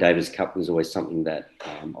 playing Davis Cup was always something that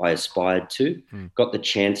I aspired to. Got the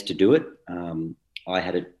chance to do it. I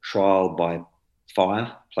had a trial by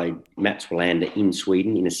fire, played Mats Wilander in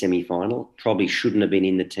Sweden in a semi-final. Probably shouldn't have been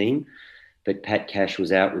in the team, but Pat Cash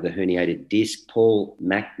was out with a herniated disc. Paul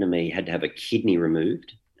McNamee had to have a kidney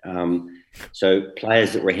removed. So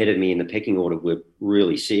players that were ahead of me in the pecking order were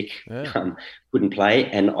really sick, couldn't play.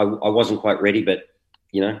 And I wasn't quite ready, but,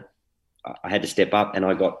 I had to step up, and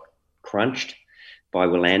I got crunched by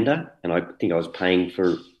Wilander. And I think I was paying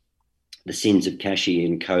for the sins of Cashy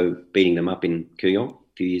and co beating them up in Kooyong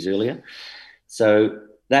a few years earlier. So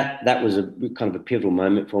that was a kind of a pivotal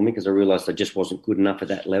moment for me, because I realised I just wasn't good enough at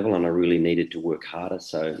that level and I really needed to work harder.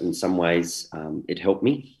 So in some ways it helped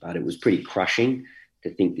me, but it was pretty crushing to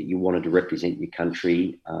think that you wanted to represent your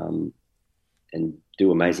country and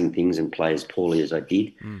do amazing things and play as poorly as I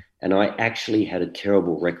did. And I actually had a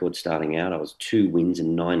terrible record starting out. I was 2 wins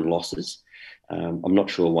and 9 losses. I'm not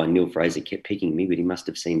sure why Neil Fraser kept picking me, but he must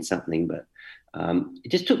have seen something. But it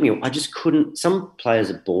just took me, I just couldn't. Some players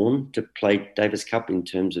are born to play Davis Cup in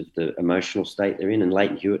terms of the emotional state they're in, and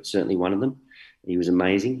Leighton Hewitt's certainly one of them. He was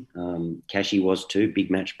amazing. Cashy was too, big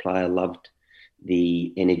match player, loved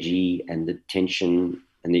the energy and the tension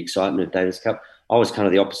and the excitement of Davis Cup. I was kind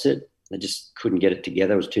of the opposite. I just couldn't get it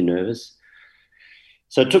together. I was too nervous.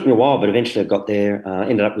 So it took me a while, but eventually I got there,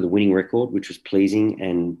 ended up with a winning record, which was pleasing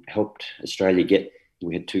and helped Australia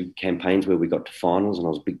we had 2 campaigns where we got to finals, and I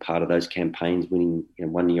was a big part of those campaigns, winning.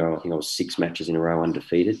 One year, I think I was 6 matches in a row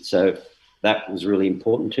undefeated. So that was really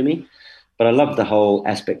important to me. But I loved the whole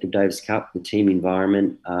aspect of Davis Cup, the team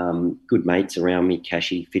environment, good mates around me,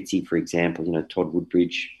 Cashy, Fitzy, for example, Todd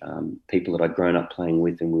Woodbridge, people that I'd grown up playing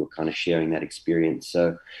with, and we were kind of sharing that experience.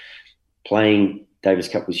 So playing Davis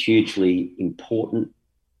Cup was hugely important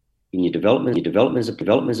in your development as a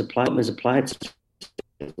player. It's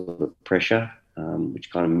a lot of pressure, which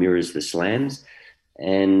kind of mirrors the slams.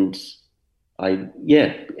 And I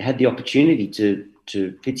had the opportunity to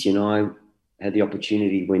Fitzy and I had the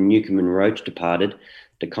opportunity when Newcombe and Roach departed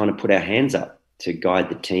to kind of put our hands up to guide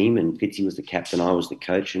the team, and Fitzy was the captain, I was the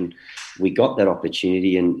coach, and we got that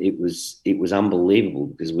opportunity, and it was unbelievable,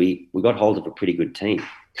 because we got hold of a pretty good team.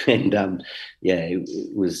 And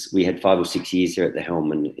it was. We had 5 or 6 years there at the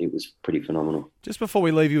helm, and it was pretty phenomenal. Just before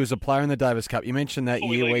we leave you as a player in the Davis Cup, you mentioned that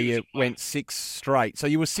year where you went 6 straight. So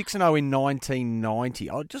you were 6-0 in 1990.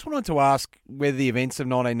 I just wanted to ask whether the events of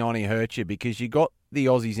 1990 hurt you, because you got the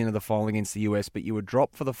Aussies into the final against the US, but you were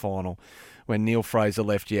dropped for the final when Neil Fraser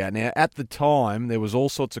left you out. Now, at the time, there was all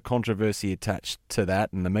sorts of controversy attached to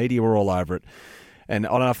that, and the media were all over it. And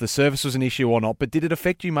I don't know if the service was an issue or not, but did it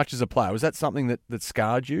affect you much as a player? Was that something that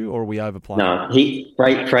scarred you, or are we overplaying? No,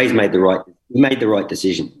 Fraser made the right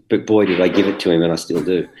decision. But boy, did I give it to him, and I still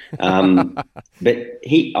do. But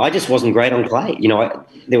I just wasn't great on clay.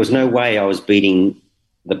 There was no way I was beating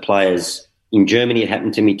the players in Germany. It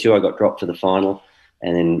happened to me too. I got dropped for the final,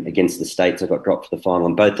 and then against the States, I got dropped for the final.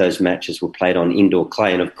 And both those matches were played on indoor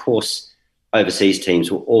clay. And of course, overseas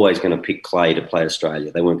teams were always going to pick clay to play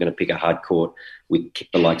Australia. They weren't going to pick a hard court with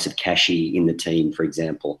the likes of Cashy in the team, for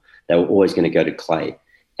example. They were always going to go to clay.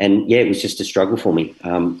 And, it was just a struggle for me.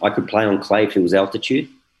 I could play on clay if it was altitude.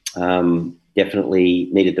 Definitely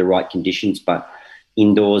needed the right conditions, but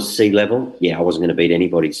indoors, sea level, I wasn't going to beat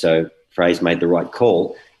anybody. So Fraser made the right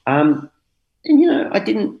call. And, I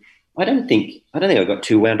don't think I got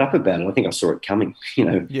too wound up about it. I think I saw it coming,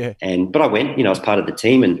 But I went, I was part of the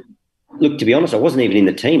team, and look, to be honest, I wasn't even in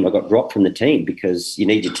the team. I got dropped from the team because you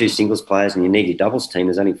need your 2 singles players and you need your doubles team.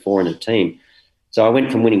 There's only 4 in a team. So I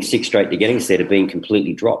went from winning 6 straight to getting there to being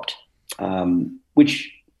completely dropped,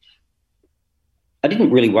 which I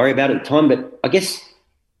didn't really worry about at the time. But I guess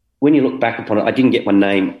when you look back upon it, I didn't get my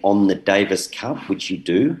name on the Davis Cup, which you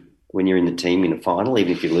do when you're in the team in a final,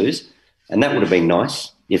 even if you lose. And that would have been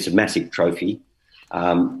nice. It's a massive trophy.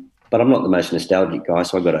 But I'm not the most nostalgic guy,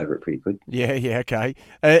 so I got over it pretty quick. Yeah, okay.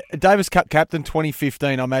 Davis Cup captain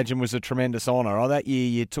 2015, I imagine, was a tremendous honour. Oh, that year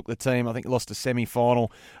you took the team, I think, lost a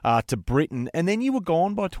semi-final to Britain, and then you were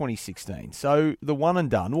gone by 2016. So the one and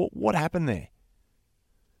done, what happened there?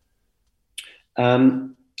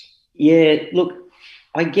 Look,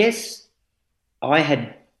 I guess I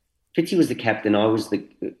had Fitzy was the captain. I was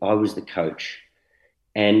the coach,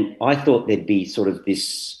 and I thought there'd be sort of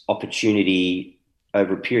this opportunity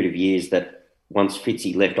over a period of years that once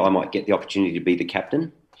Fitzy left, I might get the opportunity to be the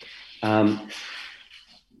captain. Um,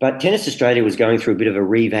 but Tennis Australia was going through a bit of a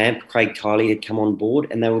revamp. Craig Tiley had come on board,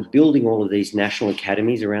 and they were building all of these national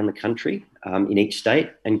academies around the country, in each state.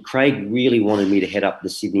 And Craig really wanted me to head up the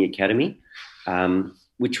Sydney Academy,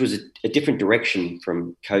 which was a different direction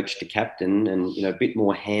from coach to captain, and a bit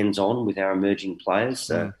more hands-on with our emerging players.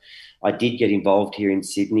 So I did get involved here in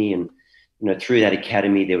Sydney, and through that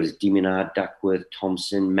academy there was Diminard, Duckworth,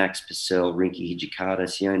 Thompson, Max Purcell, Rinky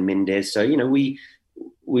Hijikata, Sion Mendez. So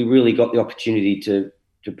we really got the opportunity to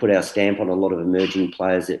put our stamp on a lot of emerging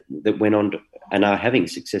players that went on and are having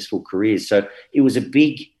successful careers. So it was a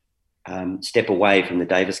big step away from the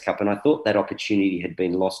Davis Cup, and I thought that opportunity had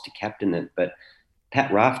been lost to captain it. But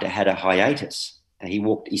Pat Rafter had a hiatus.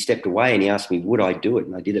 He stepped away, and he asked me, would I do it?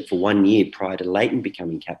 And I did it for 1 year prior to Leighton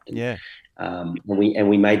becoming captain. Yeah. And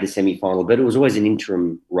we made the semi-final, but it was always an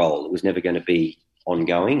interim role. It was never going to be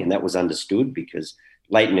ongoing, and that was understood because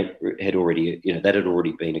Leighton had already, that had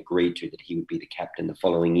already been agreed to, that he would be the captain the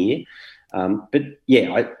following year. But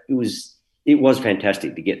yeah, it was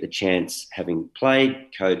fantastic to get the chance, having played,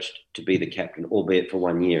 coached, to be the captain, albeit for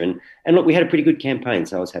 1 year. And look, we had a pretty good campaign,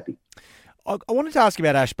 so I was happy. I wanted to ask you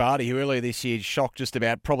about Ash Barty, who earlier this year shocked just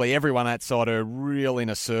about probably everyone outside her real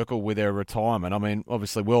inner circle with her retirement. I mean,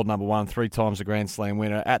 obviously world number one, 3 times a Grand Slam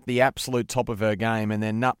winner, at the absolute top of her game, and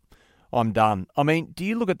then, I'm done. I mean, do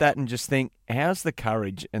you look at that and just think, how's the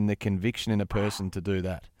courage and the conviction in a person to do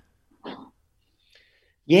that?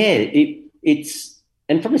 Yeah, it's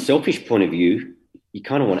and from a selfish point of view, you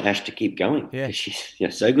kind of want Ash to keep going. Yeah. She's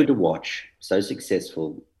so good to watch, so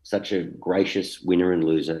successful, such a gracious winner and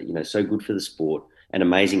loser, so good for the sport and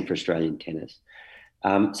amazing for Australian tennis.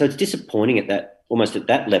 So it's disappointing almost at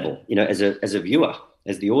that level, as a viewer,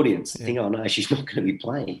 as the audience, think, oh no, she's not going to be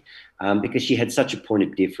playing, because she had such a point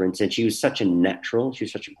of difference, and she was such a natural. She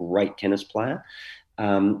was such a great tennis player.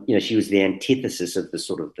 She was the antithesis of the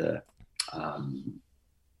sort of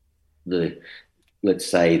the let's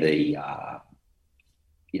say the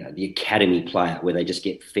academy player, where they just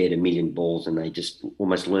get fed a million balls and they just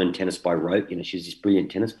almost learn tennis by rote. She was this brilliant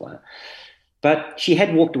tennis player. But she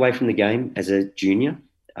had walked away from the game as a junior.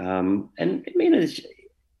 And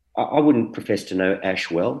I wouldn't profess to know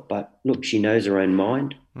Ash well, but look, she knows her own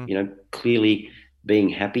mind. Clearly being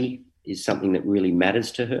happy is something that really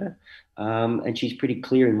matters to her. And she's pretty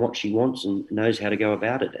clear in what she wants and knows how to go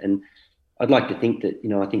about it. And I'd like to think that,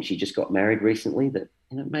 I think she just got married recently, that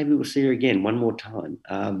maybe we'll see her again one more time.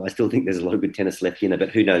 I still think there's a lot of good tennis left in her, but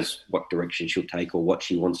who knows what direction she'll take or what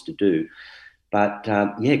she wants to do. But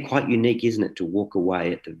quite unique, isn't it, to walk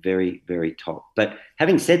away at the very, very top. But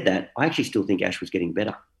having said that, I actually still think Ash was getting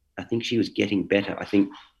better. I think she was getting better. I think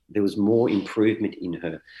there was more improvement in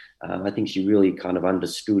her. I think she really kind of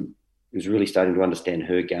was really starting to understand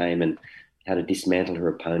her game and how to dismantle her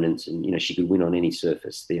opponents. And, she could win on any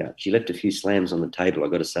surface. She left a few slams on the table,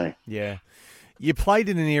 I've got to say. Yeah. You played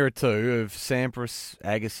in an era too of Sampras,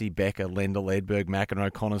 Agassi, Becker, Lendl, Edberg,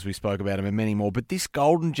 McEnroe, Connors, we spoke about him, and many more. But this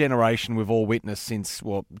golden generation we've all witnessed since,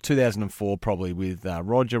 2004 probably, with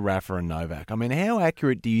Roger, Rafa and Novak. I mean, how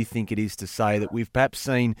accurate do you think it is to say that we've perhaps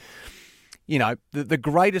seen,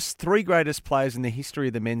 the three greatest players in the history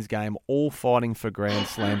of the men's game all fighting for Grand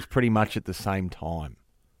Slams pretty much at the same time?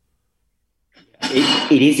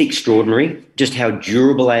 It is extraordinary just how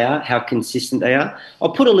durable they are, how consistent they are.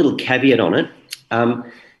 I'll put a little caveat on it.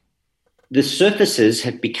 The surfaces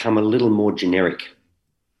have become a little more generic.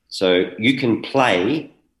 So you can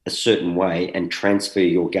play a certain way and transfer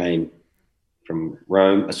your game from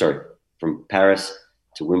Paris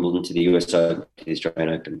to Wimbledon to the US Open to the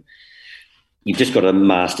Australian Open. You've just got to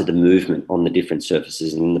master the movement on the different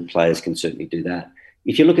surfaces, and the players can certainly do that.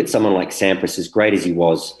 If you look at someone like Sampras, as great as he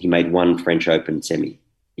was, he made one French Open semi.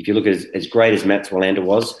 If you look at as great as Mats Wilander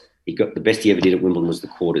was, he got the best he ever did at Wimbledon was the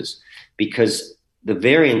quarters, because the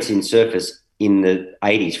variance in surface in the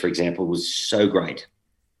 80s, for example, was so great.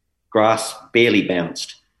 Grass barely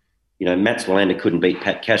bounced. Mats Wilander couldn't beat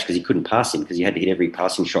Pat Cash because he couldn't pass him, because he had to hit every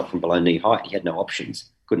passing shot from below knee height. He had no options.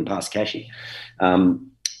 Couldn't pass Cashy.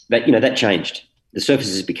 But that changed. The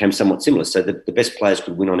surfaces became somewhat similar, so the best players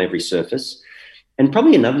could win on every surface. And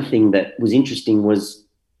probably another thing that was interesting was,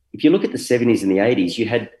 if you look at the 70s and the 80s, you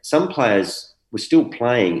had some players were still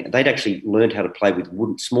playing. They'd actually learned how to play with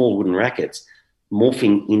small wooden rackets,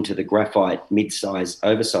 morphing into the graphite mid-size,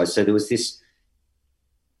 oversized. So there was this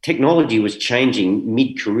technology was changing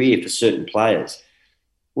mid-career for certain players.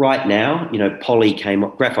 Right now, poly came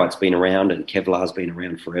up, graphite's been around and Kevlar's been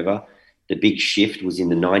around forever. the big shift was in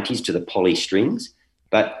the 90s to the poly strings.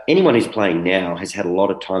 But anyone who's playing now has had a lot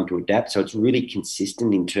of time to adapt. So it's really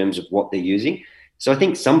consistent in terms of what they're using. So I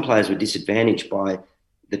think some players were disadvantaged by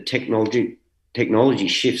the technology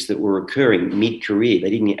shifts that were occurring mid-career. They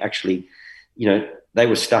didn't actually, they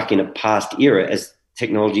were stuck in a past era as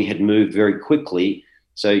technology had moved very quickly.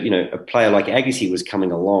 So, a player like Agassi was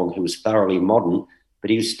coming along who was thoroughly modern, but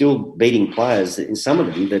he was still beating players, in some of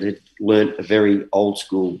them, that had learnt a very old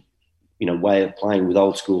school, way of playing with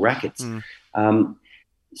old school rackets.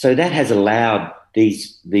 So that has allowed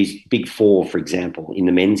these big four, for example, in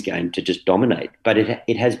the men's game to just dominate. But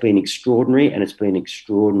it has been extraordinary, and it's been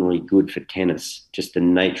extraordinarily good for tennis, just the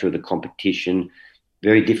nature of the competition,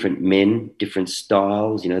 very different men, different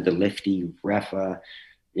styles, the lefty, Rafa,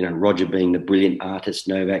 Roger being the brilliant artist,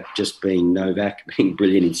 Novak just being Novak, being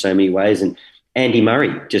brilliant in so many ways, and Andy Murray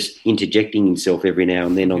just interjecting himself every now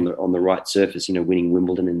and then on the right surface, winning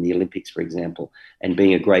Wimbledon and the Olympics, for example, and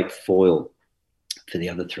being a great foil for the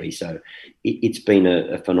other three. So it's been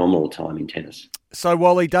a phenomenal time in tennis. So,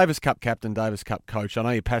 Wally, Davis Cup captain, Davis Cup coach, I know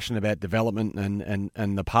you're passionate about development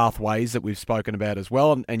and the pathways that we've spoken about as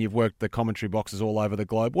well, and you've worked the commentary boxes all over the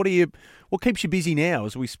globe. What keeps you busy now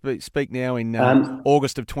as we speak now in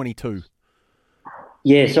August of 22?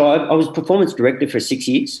 Yeah, so I was performance director for 6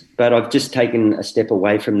 years, but I've just taken a step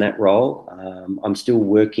away from that role. I'm still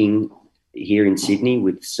working here in Sydney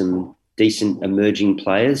with some decent emerging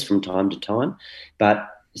players from time to time, but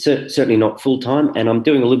certainly not full time. And I'm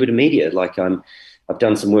doing a little bit of media. I've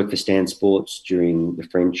done some work for Stan Sports during the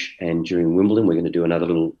French and during Wimbledon. We're going to do another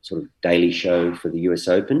little sort of daily show for the US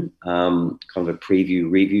Open, kind of a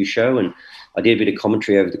review show. And I did a bit of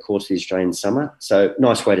commentary over the course of the Australian summer. So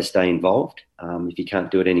nice way to stay involved. If you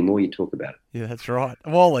can't do it anymore, you talk about it. Yeah, that's right.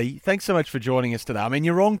 Wally, thanks so much for joining us today. I mean,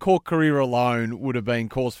 your on-court career alone would have been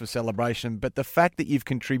cause for celebration, but the fact that you've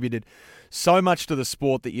contributed so much to the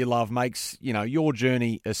sport that you love makes, your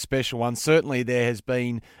journey a special one. Certainly there has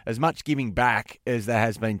been as much giving back as there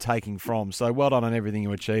has been taking from. So well done on everything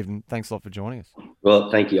you achieved, and thanks a lot for joining us.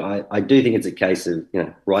 Well, thank you. I do think it's a case of,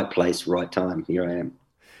 right place, right time. Here I am.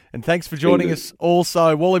 And thanks for joining us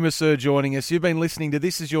also. Wally Masur joining us. You've been listening to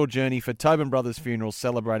This Is Your Journey for Tobin Brothers Funerals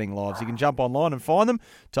Celebrating Lives. You can jump online and find them,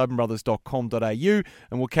 tobinbrothers.com.au,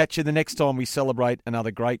 and we'll catch you the next time we celebrate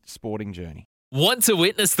another great sporting journey. Want to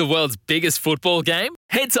witness the world's biggest football game?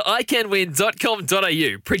 Head to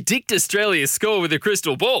iCanWin.com.au, predict Australia's score with a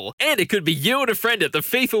crystal ball, and it could be you and a friend at the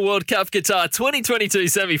FIFA World Cup Qatar 2022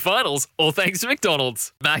 semi-finals, all thanks to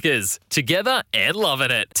McDonald's. Maccas, together and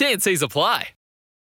loving it. TNCs apply.